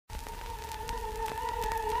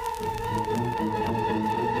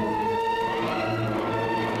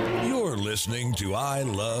You're listening to I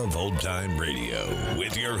Love Old Time Radio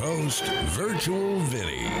with your host, Virtual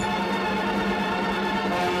Vinny.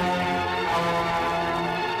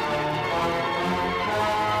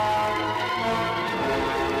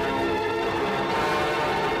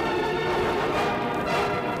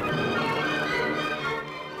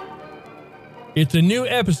 It's a new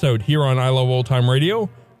episode here on I Love Old Time Radio.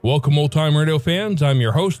 Welcome, Old Time Radio fans. I'm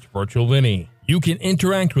your host, Virtual Vinny. You can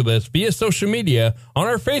interact with us via social media on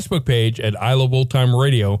our Facebook page at I Love Old Time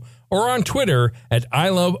Radio or on Twitter at I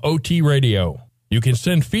Love OT Radio. You can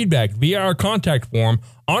send feedback via our contact form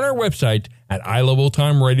on our website at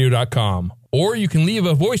iloveoldtimeradio.com, or you can leave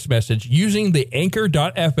a voice message using the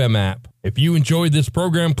Anchor.fm app. If you enjoyed this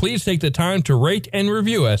program, please take the time to rate and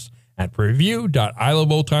review us at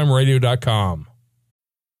review.iloveoldtimeradio.com.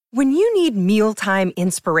 When you need mealtime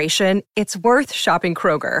inspiration, it's worth shopping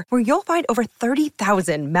Kroger, where you'll find over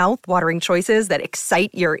 30,000 mouth-watering choices that excite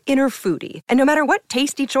your inner foodie. And no matter what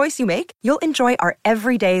tasty choice you make, you'll enjoy our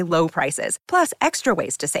everyday low prices, plus extra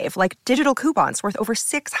ways to save, like digital coupons worth over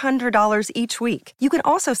 $600 each week. You can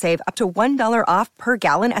also save up to $1 off per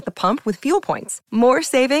gallon at the pump with fuel points. More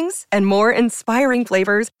savings and more inspiring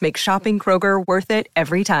flavors make shopping Kroger worth it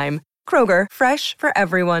every time. Kroger, fresh for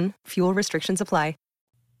everyone. Fuel restrictions apply.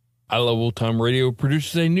 I Love Old Time Radio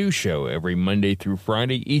produces a new show every Monday through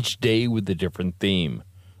Friday, each day with a different theme.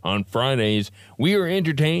 On Fridays, we are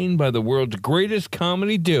entertained by the world's greatest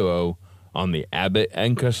comedy duo on the Abbott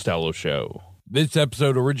and Costello Show. This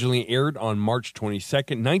episode originally aired on March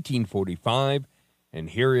 22nd, 1945, and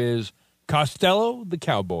here is Costello the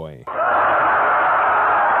Cowboy.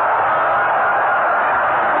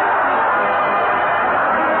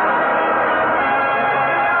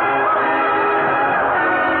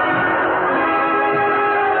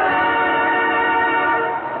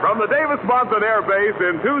 From the Davis-Monthan Air Base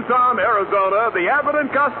in Tucson, Arizona, the Abbott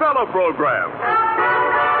and Costello program.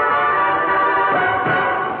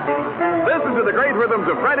 Listen to the great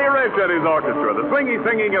rhythms of Freddie Rich and his orchestra, the swingy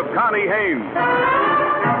singing of Connie Haynes,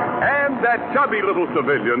 and that chubby little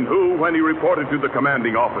civilian who, when he reported to the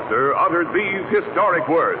commanding officer, uttered these historic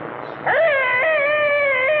words.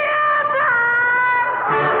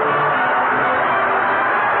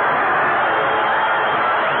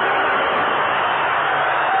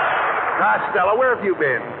 Costello, where have you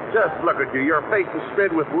been? Just look at you. Your face is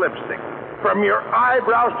smeared with lipstick. From your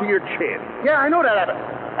eyebrows to your chin. Yeah, I know that, Abbott.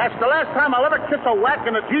 That's the last time I'll ever kiss a whack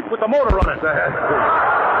in a Jeep with the motor running.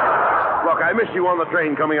 Look, I missed you on the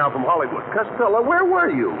train coming out from Hollywood. Costello, where were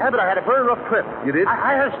you? Abbott, I had a very rough trip. You did?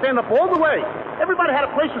 I had to stand up all the way. Everybody had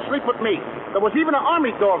a place to sleep with me. There was even an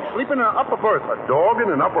army dog sleeping in an upper berth. A dog in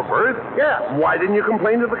an upper berth? Yeah. Why didn't you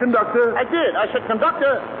complain to the conductor? I did. I said,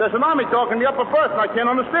 conductor, there's an army dog in the upper berth and I can't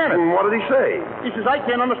understand it. And what did he say? He says, I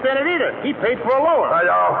can't understand it either. He paid for a lower. I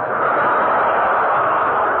know.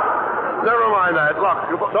 Never mind that. Look.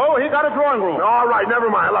 So he got a drawing room. All right, never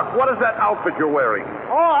mind. Look, what is that outfit you're wearing?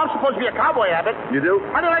 Oh, I'm supposed to be a cowboy, Abbott. You do?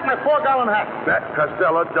 How do you like my 4-gallon hat? That,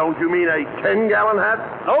 Costello, don't you mean a 10-gallon hat?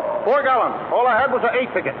 Nope, 4 gallons. All I had was an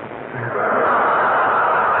 8 ticket.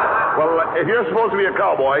 Well, if you're supposed to be a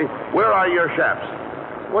cowboy, where are your chaps?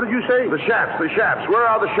 What did you say? The chaps. Where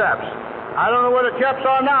are the chaps? I don't know where the chaps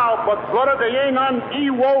are now, but brother, they ain't on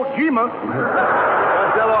Iwo Jima.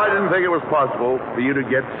 Costello, I didn't think it was possible for you to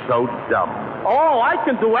get so dumb. Oh, I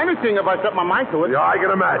can do anything if I set my mind to it. Yeah, I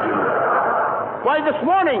can imagine. Why, this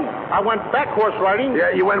morning, I went back horse riding.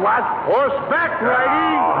 Yeah, you went what? Horseback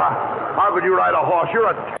riding. Oh, how could you ride a horse? You're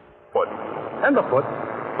a tenderfoot. Tenderfoot?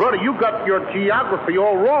 Brother, you got your geography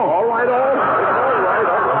all wrong. All right.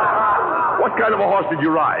 What kind of a horse did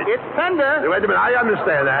you ride? It's tender. Wait a minute, I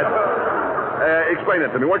understand that. Explain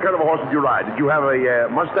it to me. What kind of a horse did you ride? Did you have a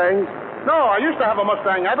Mustang? No, I used to have a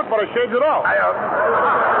Mustang, Abbott, but I shaved it off.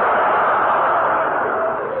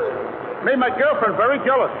 Made my girlfriend very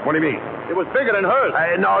jealous. What do you mean? It was bigger than hers.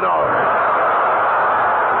 No.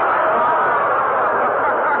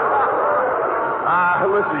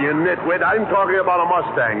 Listen, you nitwit. I'm talking about a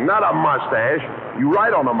Mustang, not a mustache. You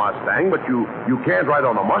ride on a Mustang, but you can't ride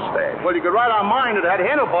on a mustache. Well, you could ride on mine. It had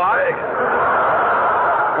handlebars.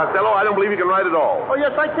 Costello, I don't believe you can ride at all. Oh,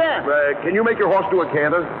 yes, I can. Can you make your horse do a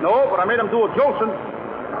canter? No, but I made him do a Jolson.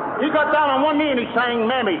 He got down on one knee and he sang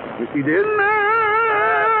Mammy. He did?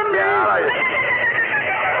 Mammy. Yeah, right.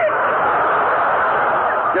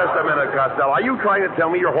 Just a minute, Costello. Are you trying to tell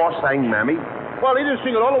me your horse sang Mammy? Well, he didn't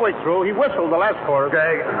sing it all the way through. He whistled the last chorus.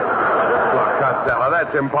 Okay. Look, Costello, that's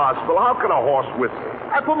impossible. How can a horse whistle?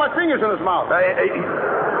 I put my fingers in his mouth.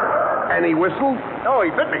 And he whistled? No, he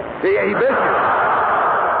bit me. He bit you?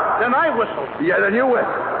 Then I whistled. Yeah, then you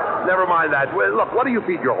whistled. Never mind that. Well, look, what do you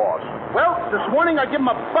feed your horse? Well, this morning I give him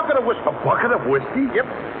a bucket of whiskey. A bucket of whiskey? Yep.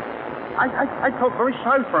 I felt very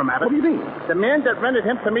sorry for him, Abbott. What do you mean? The man that rented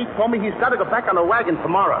him to me told me he's got to go back on the wagon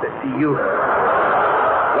tomorrow.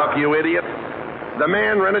 Look, you idiot. The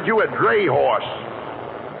man rented you a dray horse.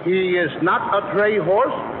 He is not a dray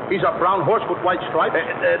horse. He's a brown horse with white stripes.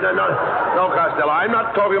 No, Costello. I'm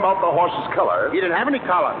not talking about the horse's color. He didn't have any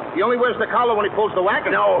collar. He only wears the collar when he pulls the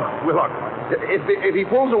wagon. No, well, look. If he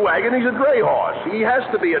pulls a wagon, he's a dray horse. He has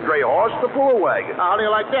to be a dray horse to pull a wagon. How do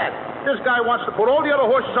you like that? This guy wants to put all the other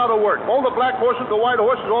horses out of work. All the black horses, the white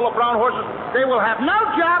horses, all the brown horses. They will have no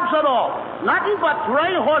jobs at all. Nothing but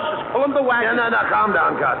dray horses pulling the wagon. No, calm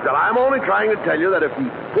down, Costello. I'm only trying to tell you that if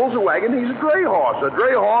he pulls a wagon, he's a dray horse. A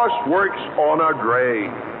dray horse works on a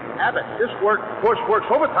dray. Abbott, this horse works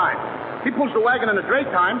overtime. He pulls the wagon in the dray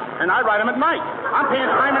time, and I ride him at night. I'm paying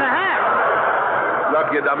time and a half.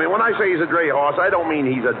 Look, you dummy, when I say he's a dray horse, I don't mean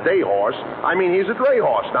he's a day horse. I mean he's a dray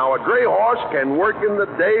horse. Now, a dray horse can work in the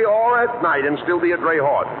day or at night and still be a dray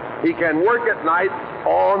horse. He can work at night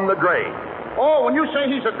on the dray. Oh, when you say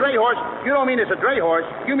he's a dray horse, you don't mean he's a dray horse.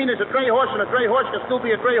 You mean he's a dray horse, and a dray horse can still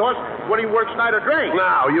be a dray horse when he works night or dray.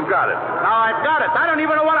 Now, you've got it. Now, I've got it. I don't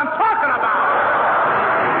even know what I'm talking about.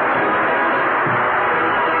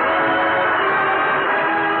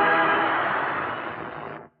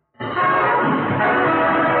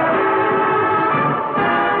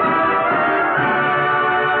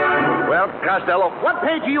 Costello. What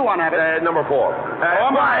page are you on, Abbott? Number 4. So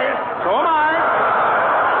am I.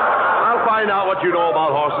 I'll find out what you know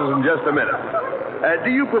about horses in just a minute.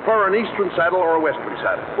 Do you prefer an eastern saddle or a western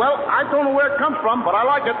saddle? Well, I don't know where it comes from, but I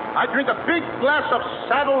like it. I drink a big glass of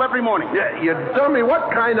saddle every morning. Yeah, you dummy.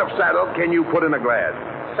 What kind of saddle can you put in a glass?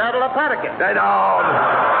 Saddle a Patagon.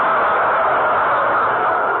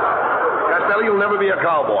 Costello, you'll never be a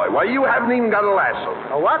cowboy. Why, you haven't even got a lasso.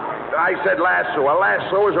 A what? I said lasso. A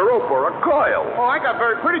lasso is a rope or a coil. Oh, I got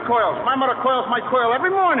very pretty coils. My mother coils my coil every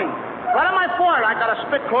morning. What am I for? I got a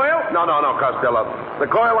spit coil? No, Costello. The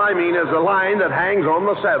coil I mean is a line that hangs on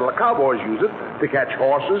the saddle. The cowboys use it to catch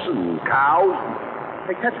horses and cows.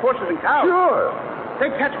 They catch horses and cows? Sure. They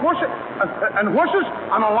catch horses and horses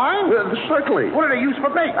on a line? Certainly. What do they use for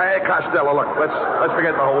bait? Hey, Costello, look, let's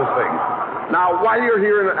forget the whole thing. Now, while you're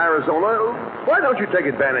here in Arizona, why don't you take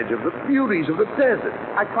advantage of the beauties of the desert?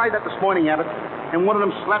 I tried that this morning, Abbott, and one of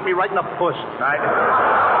them slapped me right in the puss.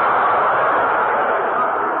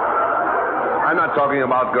 I'm not talking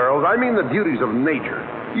about girls. I mean the beauties of nature.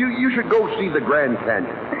 You should go see the Grand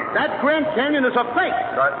Canyon. That Grand Canyon is a fake.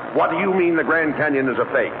 What do you mean the Grand Canyon is a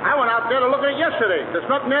fake? I went out there to look at it yesterday. There's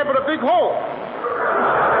nothing there but a big hole.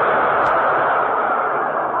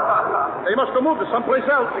 They must have moved to someplace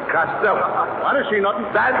else. Costello. I didn't see nothing.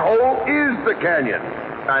 That hole is the canyon.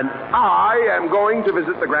 And I am going to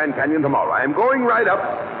visit the Grand Canyon tomorrow. I am going right up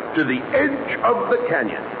to the edge of the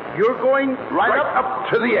canyon. You're going right up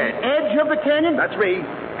to the edge. Edge of the canyon? That's me.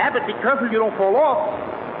 Abbott, be careful you don't fall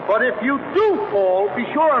off. But if you do fall, be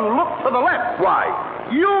sure and look to the left. Why?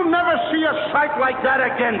 You'll never see a sight like that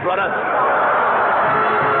again, brother.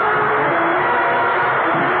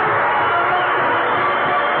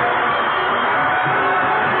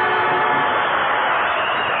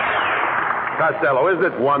 Costello, isn't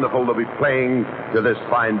it wonderful to be playing to this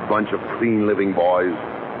fine bunch of clean-living boys?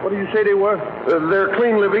 What did you say they were? They're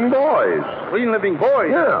clean-living boys. Clean-living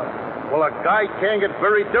boys? Yeah. Well, a guy can't get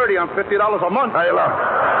very dirty on $50 a month. Hey, look.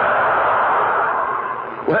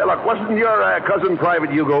 Well, look, wasn't your cousin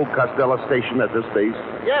Private Hugo Costello stationed at this base?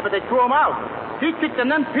 Yeah, but they threw him out. He kicked an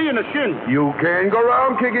MP in the shin. You can't go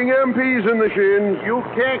around kicking MPs in the shins. You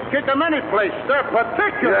can't kick them any place. They're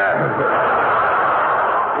particular. Yeah.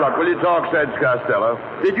 Look, will you talk sense, Costello?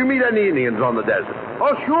 Did you meet any Indians on the desert?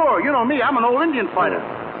 Oh, sure. You know me. I'm an old Indian fighter.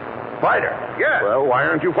 Fighter? Yeah. Well, why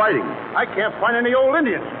aren't you fighting? I can't find any old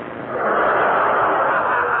Indians.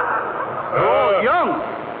 Young.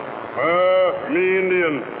 Me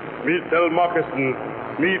Indian. Me sell moccasin.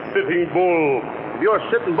 Me sitting bull. If you're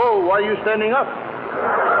sitting bull, why are you standing up?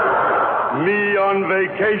 Me on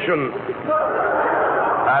vacation.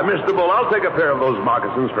 Mr. Bull, I'll take a pair of those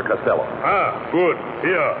moccasins for Costello. Good.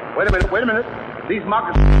 Here. Wait a minute. These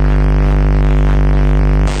moccasins...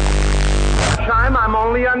 I'm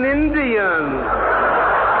only an Indian.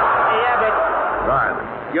 Hey, Abbott.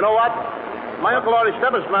 Right. You know what? My Uncle Artie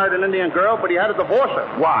Stebbins married an Indian girl, but he had to divorce her.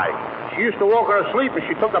 Why? She used to walk her asleep, and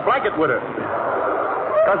she took the blanket with her.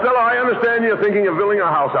 Costello, I understand you're thinking of building a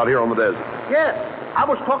house out here on the desert. Yes. I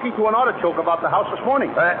was talking to an artichoke about the house this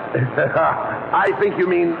morning. I think you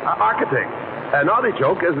mean architect. An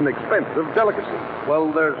artichoke is an expensive delicacy.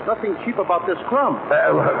 Well, there's nothing cheap about this crumb.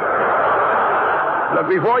 Look,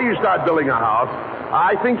 before you start building a house,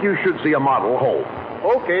 I think you should see a model home.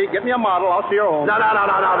 Okay, get me a model. I'll see your home. No.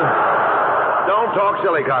 Don't talk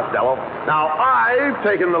silly, Costello. Now, I've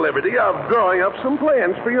taken the liberty of drawing up some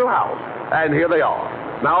plans for your house. And here they are.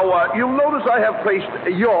 Now, you'll notice I have placed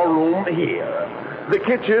your room here, the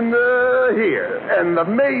kitchen here, and the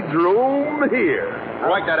maid's room here. I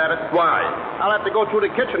like that, Abbott. Why? I'll have to go through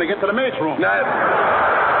the kitchen to get to the maid's room. Never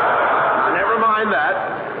mind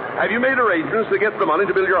that. Have you made arrangements to get the money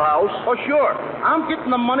to build your house? Oh, sure. I'm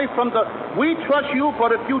getting the money from the We Trust You,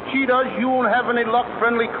 but if you cheat us, you won't have any luck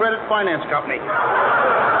friendly credit finance company.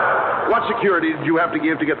 What security did you have to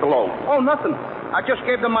give to get the loan? Oh, nothing. I just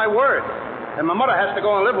gave them my word. And my mother has to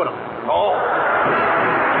go and live with them. Oh.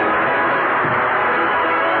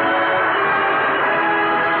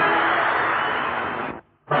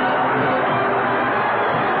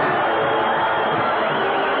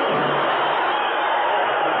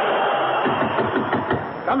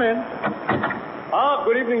 Come in.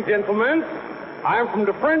 Good evening, gentlemen. I'm from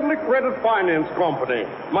the Friendly Credit Finance Company.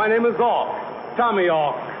 My name is Hawk. Tommy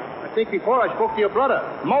Hawk. I think before I spoke to your brother,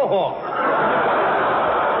 Mohawk.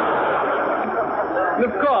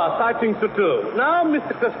 Of course, I think so too. Now,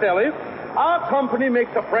 Mr. Costelli, our company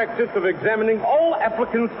makes a practice of examining all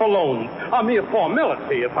applicants for loans. A mere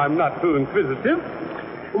formality, if I'm not too inquisitive.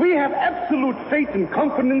 We have absolute faith and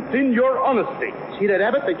confidence in your honesty. See that,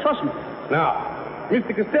 Abbott? They trust me. Now,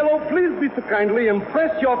 Mr. Costello, please be so kindly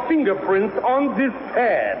impress your fingerprints on this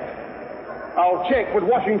pad. I'll check with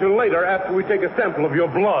Washington later after we take a sample of your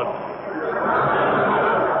blood.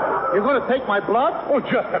 You're going to take my blood? Oh,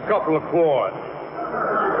 just a couple of quarts.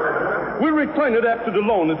 We'll return it after the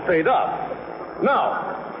loan is paid up.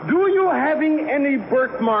 Now, do you having any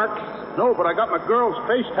birthmarks? No, but I got my girl's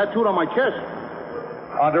face tattooed on my chest.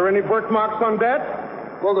 Are there any birthmarks on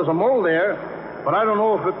that? Well, there's a mole there, but I don't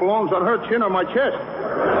know if it belongs on her chin or my chest.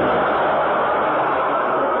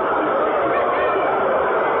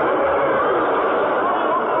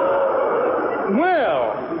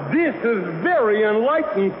 Well, this is very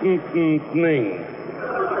enlightening. Wait,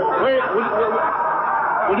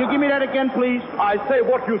 will you give me that again, please? I say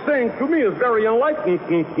what you're saying to me is very enlightening.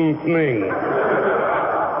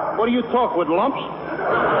 What do you talk with, lumps?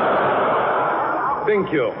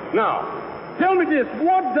 Thank you. Now, tell me this.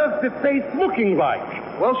 What does the face looking like?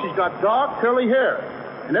 Well, she's got dark, curly hair.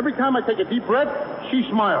 And every time I take a deep breath, she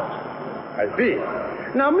smiles. I see.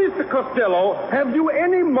 Now, Mr. Costello, have you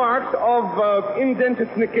any marks of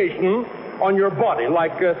indentification on your body,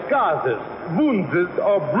 like scars, wounds,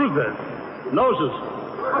 or bruises? Noses.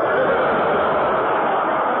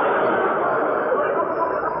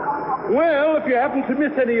 Well, if you happen to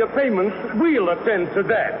miss any of payments, we'll attend to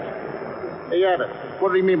that. Hey, Abbott,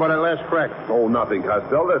 what did he mean by that last crack? Oh, nothing,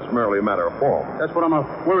 Costello. That's merely a matter of form. That's what I'm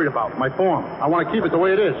worried about, my form. I want to keep it the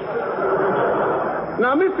way it is.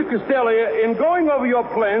 Now, Mr. Costello, in going over your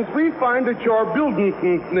plans, we find that your building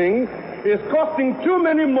thing is costing too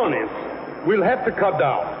many monies. We'll have to cut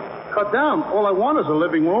down. Cut down? All I want is a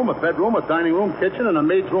living room, a bedroom, a dining room, kitchen, and a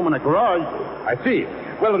maid's room and a garage. I see.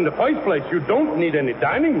 Well, in the first place, you don't need any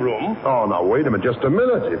dining room. Oh, now, wait a minute, just a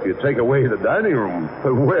minute. If you take away the dining room,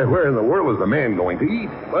 where in the world is the man going to eat?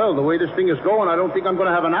 Well, the way this thing is going, I don't think I'm going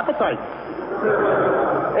to have an appetite.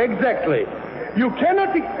 Exactly. You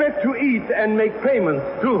cannot expect to eat and make payments,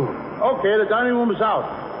 too. Okay, the dining room is out.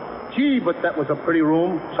 Gee, but that was a pretty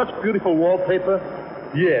room. Such beautiful wallpaper.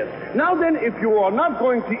 Yes. Now then, if you are not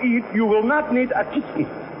going to eat, you will not need a kitchen.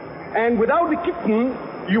 And without a kitchen,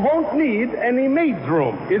 you won't need any maid's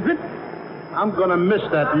room, is it? I'm going to miss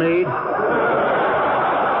that maid.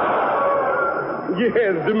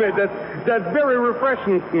 Yes, the maid. That's very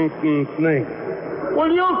refreshing.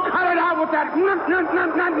 Will you cut it out with that man?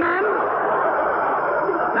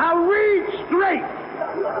 Now read straight.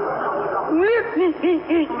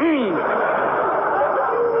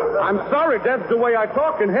 I'm sorry, that's the way I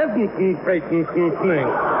talk and hasn't.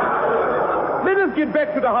 Let us get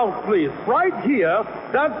back to the house, please. Right here,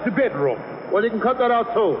 that's the bedroom. Well, you can cut that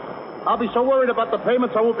out, too. I'll be so worried about the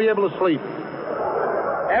payments, I won't be able to sleep.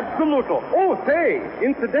 Absolutely. Oh, say,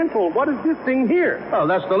 incidental, what is this thing here? Oh,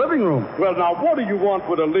 that's the living room. Well, now, what do you want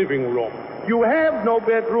with a living room? You have no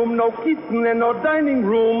bedroom, no kitchen, and no dining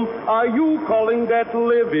room. Are you calling that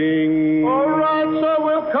living? All right, sir,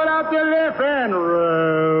 we'll cut out the living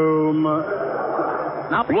room.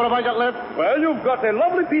 Now, what have I got left? Well, you've got a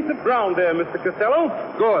lovely piece of ground there, Mr. Costello.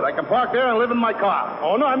 Good. I can park there and live in my car.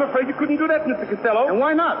 Oh, no, I'm afraid you couldn't do that, Mr. Costello. And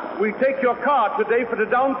why not? We take your car today for the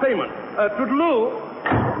down payment. Toodaloo.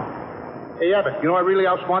 Hey, Abbott, you know I really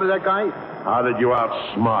outsmarted that guy? How did you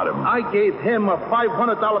outsmart him? I gave him a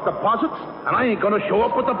 $500 deposit, and I ain't going to show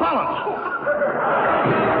up with the balance.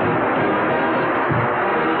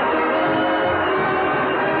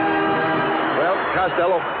 Well,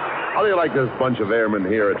 Costello, how do you like this bunch of airmen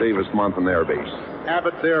here at Davis Mountain Air Base?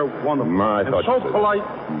 Abbott, they're wonderful. I and thought so you said polite.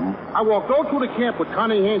 Mm-hmm. I walked all through the camp with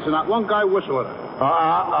Connie Haynes and that one guy whistling.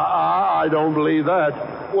 I don't believe that.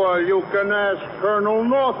 Well, you can ask Colonel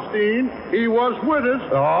Northstein. He was with us.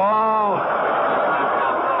 Oh.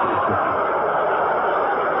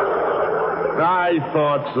 I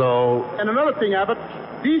thought so. And another thing, Abbott,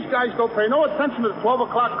 these guys don't pay no attention to the 12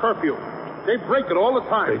 o'clock curfew. They break it all the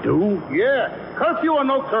time. They do? Yeah. Curfew or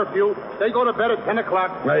no curfew, they go to bed at 10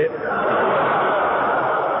 o'clock.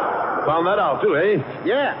 Found that out, too, eh?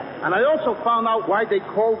 Yeah. And I also found out why they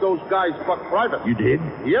called those guys Buck Private. You did?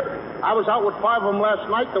 Yep. I was out with 5 of them last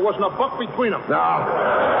night. There wasn't a buck between them. No.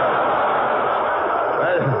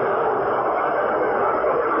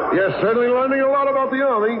 You're certainly learning a lot about the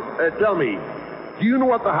Army. Tell me, do you know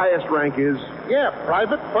what the highest rank is? Yeah,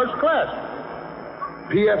 private, first class.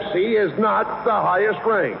 PFC is not the highest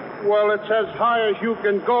rank. Well, it's as high as you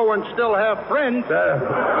can go and still have friends.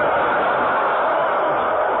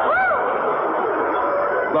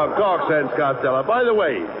 Look, talk sense, Costello. By the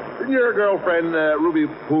way, didn't your girlfriend, Ruby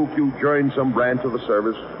Pook, join some branch of the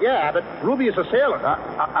service? Yeah, but Ruby is a sailor.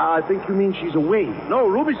 I think you mean she's away. No,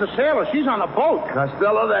 Ruby's a sailor. She's on a boat.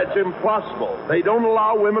 Costello, that's impossible. They don't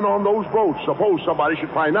allow women on those boats. Suppose somebody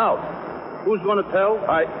should find out. Who's going to tell?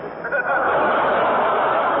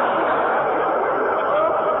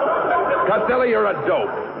 Costello, you're a dope.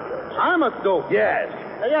 I'm a dope. Yes.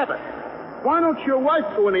 Hey, Abbott, why don't your wife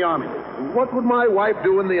go in the Army? What would my wife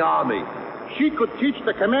do in the Army? She could teach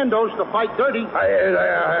the commandos to fight dirty. Never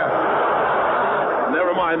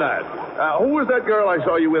mind that. Who was that girl I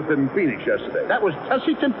saw you with in Phoenix yesterday? That was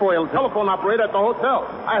Tessie Tinfoil, telephone operator at the hotel.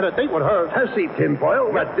 I had a date with her. Tessie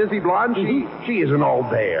Tinfoil? That dizzy blonde? Mm-hmm. She isn't all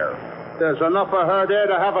there. There's enough of her there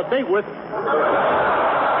to have a date with.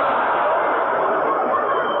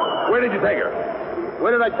 Where did you take her?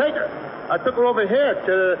 Where did I take her? I took her over here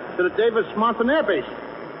to the Davis Mountain Air Base.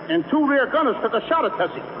 And 2 rear gunners took a shot at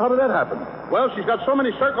Tessie. How did that happen? Well, she's got so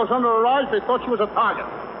many circles under her eyes, they thought she was a target.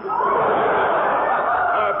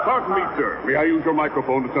 Pardon me, sir. May I use your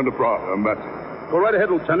microphone to send a message? Go right ahead,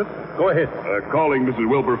 Lieutenant. Go ahead. Calling Mrs.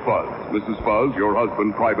 Wilbur Fuzz. Mrs. Fuzz, your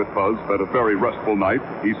husband, Private Fuzz, had a very restful night.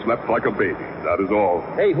 He slept like a baby. That is all.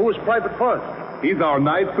 Hey, who is Private Fuzz? He's our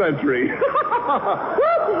night sentry.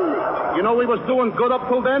 You know we was doing good up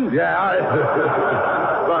till then? Yeah,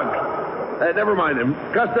 Look, never mind him.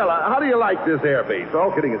 Costello, how do you like this air base,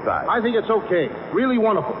 all kidding aside? I think it's okay. Really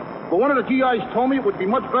wonderful. But one of the GIs told me it would be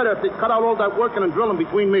much better if they cut out all that working and drilling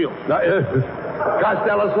between meals.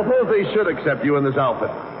 Costello, suppose they should accept you in this outfit.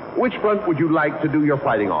 Which front would you like to do your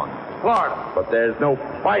fighting on? Florida. But there's no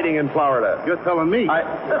fighting in Florida. You're telling me.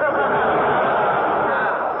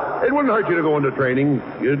 It wouldn't hurt you to go into training.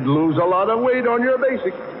 You'd lose a lot of weight on your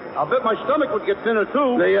basic. I'll bet my stomach would get thinner,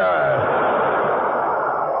 too.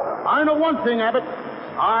 I know one thing, Abbott.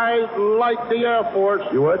 I like the Air Force.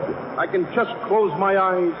 You would? I can just close my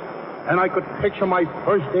eyes, and I could picture my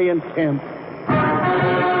first day in camp.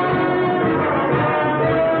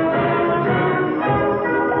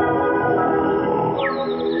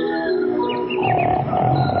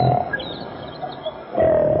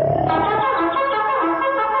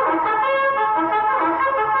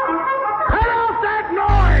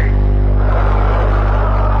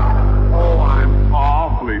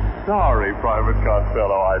 Sorry, Private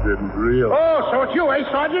Costello, I didn't realize. Oh, so it's you, eh,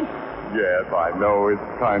 Sergeant? Yes, I know it's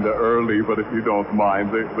kind of early, but if you don't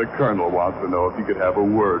mind, the Colonel wants to know if he could have a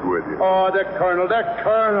word with you. Oh, the Colonel.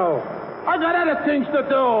 I got other things to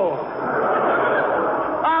do.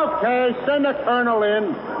 Okay, send the Colonel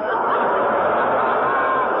in.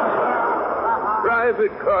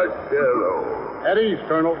 Private Costello. At ease,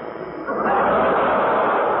 Colonel.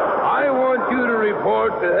 I want you to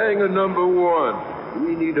report to hangar number 1.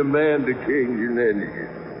 We need a man to change an engine.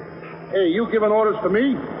 Hey, you giving orders to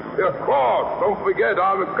me? Of course. Don't forget,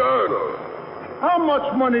 I'm a colonel. How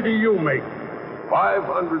much money do you make?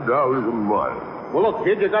 $500 a month. Well, look,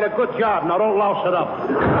 kid, you got a good job. Now, don't louse it up.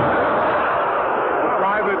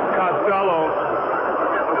 Private Costello.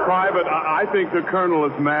 Private, I think the Colonel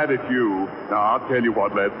is mad at you. Now, I'll tell you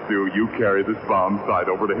what let's do. You carry this bomb sight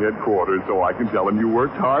over to headquarters so I can tell him you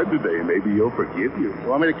worked hard today. Maybe he'll forgive you. You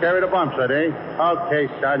want me to carry the bomb sight, eh? Okay,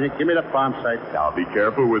 Sergeant, give me the bomb sight. Now, be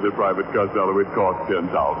careful with it, Private Costello. It costs $10,000.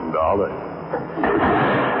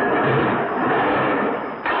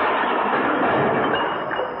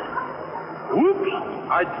 Oops,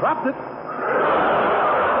 I dropped it.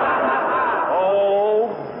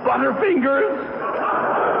 Butterfingers.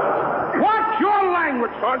 Watch your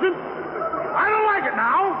language, Sergeant. I don't like it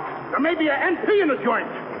now. There may be an NP in the joint.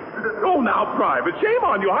 Oh, now, Private, shame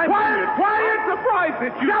on you. Quiet! Surprised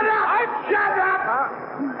that you... Shut up! Shut up!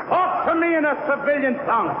 Talk to me in a civilian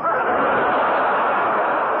tongue.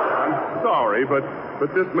 I'm sorry, but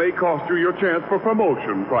this may cost you your chance for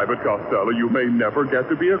promotion, Private Costello. You may never get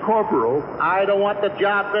to be a corporal. I don't want the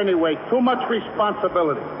job anyway. Too much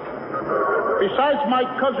responsibility. Besides my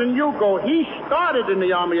cousin Hugo, he started in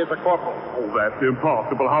the Army as a corporal. Oh, that's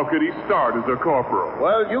impossible. How could he start as a corporal?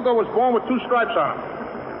 Well, Hugo was born with 2 stripes on him.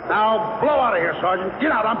 Now, blow out of here, Sergeant.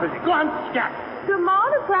 Get out. I'm busy. Go on, scat. Good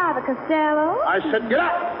morning, Private Costello. I said get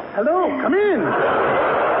out. Hello, come in.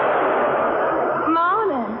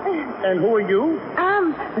 Morning. And who are you?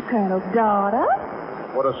 I'm the Colonel's daughter.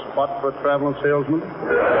 What a spot for a traveling salesman.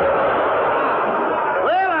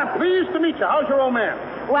 Well, I'm pleased to meet you. How's your old man?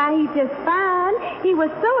 Why, he's just fine. He was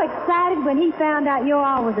so excited when he found out you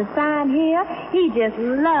all was assigned here. He just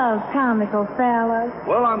loves comical fellas.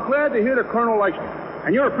 Well, I'm glad to hear the Colonel likes me.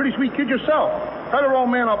 And you're a pretty sweet kid yourself. Tell your old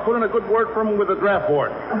man I'll put in a good word for him with the draft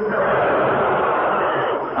board.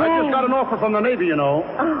 I just got an offer from the Navy, you know.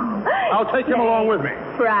 I'll take him along with me.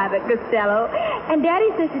 Private Costello. And Daddy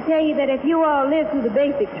says to tell you that if you all live through the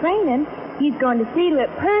basic training, he's going to see to it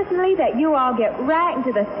personally that you all get right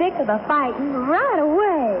into the thick of the fighting right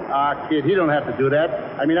away. Kid, he don't have to do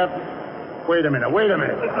that. I mean, Wait a minute.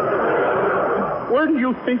 Where do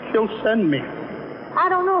you think he'll send me? I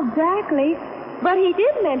don't know exactly, but he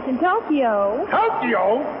did mention Tokyo.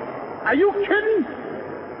 Tokyo? Are you kidding?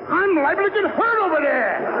 I'm liable to get hurt over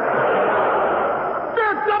there.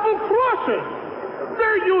 They're double crosses.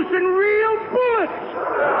 They're using real bullets.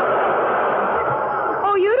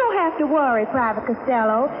 Oh, you don't have to worry, Private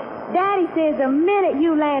Costello. Daddy says the minute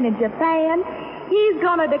you land in Japan, he's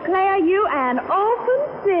going to declare you an open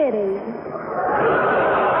city.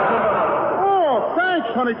 Oh, thanks,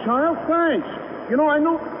 honey child, thanks. You know, I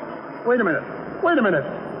know... Wait a minute.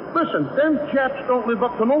 Listen, them Japs don't live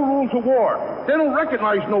up to no rules of war. They don't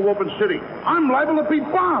recognize no open city. I'm liable to be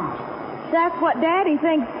bombed. That's what Daddy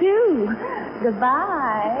thinks, too.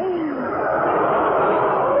 Goodbye.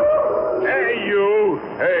 Hey, you.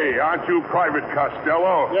 Hey, aren't you Private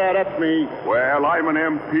Costello? Yeah, that's me. Well, I'm an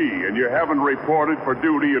MP, and you haven't reported for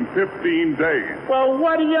duty in 15 days. Well,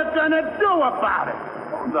 what are you going to do about it?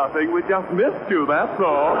 Oh, nothing. We just missed you, that's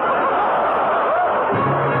all.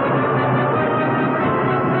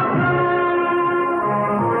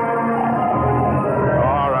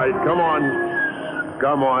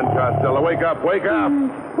 Come on, Costello. Wake up.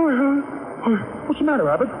 What's the matter,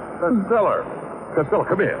 Abbott? Costello,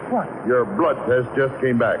 come here. What? Your blood test just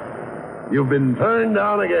came back. You've been turned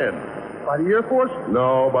down again. By the Air Force?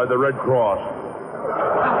 No, by the Red Cross.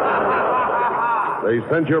 They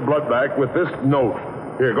sent your blood back with this note.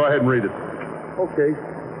 Here, go ahead and read it. Okay.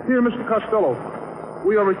 Dear Mr. Costello,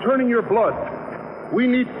 we are returning your blood. We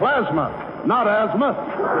need plasma, not asthma.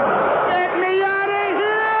 Get me out of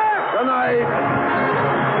here! Good night.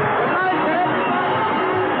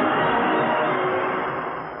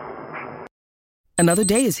 Another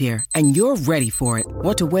day is here, and you're ready for it.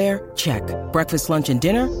 What to wear? Check. Breakfast, lunch, and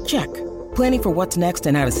dinner? Check. Planning for what's next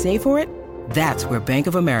and how to save for it? That's where Bank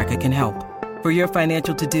of America can help. For your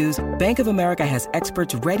financial to-dos, Bank of America has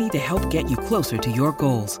experts ready to help get you closer to your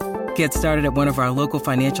goals. Get started at one of our local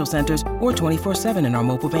financial centers or 24/7 in our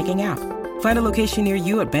mobile banking app. Find a location near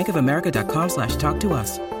you at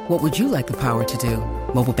bankofamerica.com/talktous. What would you like the power to do?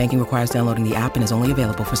 Mobile banking requires downloading the app and is only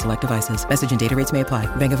available for select devices. Message and data rates may apply.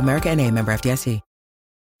 Bank of America N.A., member FDIC.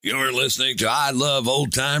 You're listening to I Love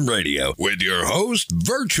Old Time Radio with your host,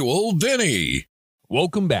 Virtual Vinny.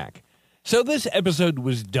 Welcome back. So this episode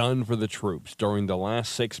was done for the troops during the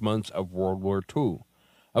last 6 months of World War II.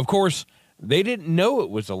 Of course, they didn't know it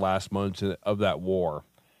was the last months of that war.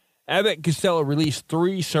 Abbott Costello released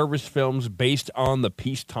 3 service films based on the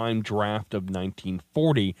peacetime draft of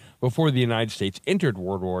 1940 before the United States entered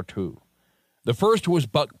World War II. The first was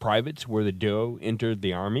Buck Privates, where the duo entered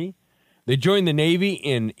the Army. They joined the Navy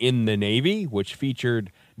in the Navy, which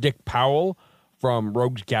featured Dick Powell from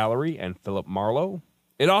Rogues Gallery and Philip Marlowe.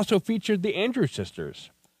 It also featured the Andrews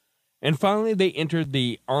Sisters. And finally, they entered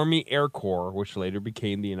the Army Air Corps, which later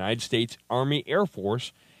became the United States Army Air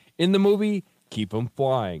Force, in the movie Keep 'Em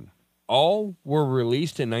Flying. All were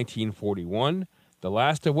released in 1941, the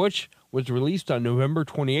last of which was released on November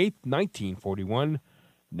 28, 1941,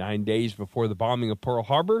 9 days before the bombing of Pearl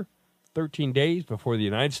Harbor, 13 days before the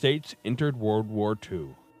United States entered World War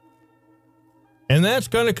II. And that's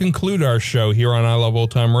going to conclude our show here on I Love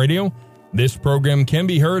Old Time Radio. This program can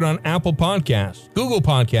be heard on Apple Podcasts, Google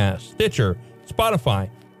Podcasts, Stitcher, Spotify,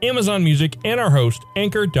 Amazon Music, and our host,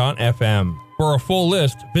 Anchor.fm. For a full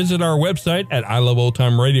list, visit our website at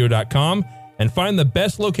iloveoldtimeradio.com and find the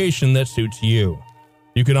best location that suits you.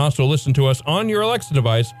 You can also listen to us on your Alexa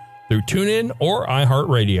device through TuneIn or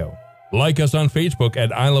iHeartRadio. Like us on Facebook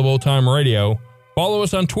at I Love Old Time Radio. Follow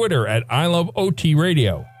us on Twitter at I Love OT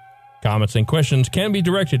Radio. Comments and questions can be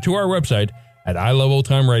directed to our website at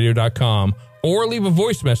iloveoldtimeradio.com or leave a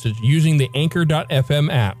voice message using the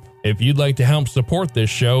Anchor.fm app. If you'd like to help support this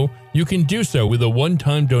show, you can do so with a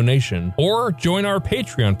one-time donation or join our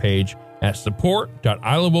Patreon page at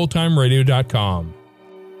support.iloveoldtimeradio.com.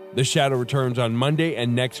 The Shadow returns on Monday,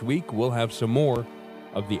 and next week we'll have some more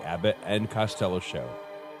of the Abbott and Costello Show.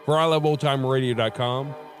 For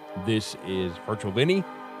iloveoldtimeradio.com, this is Virtual Vinny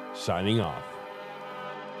signing off.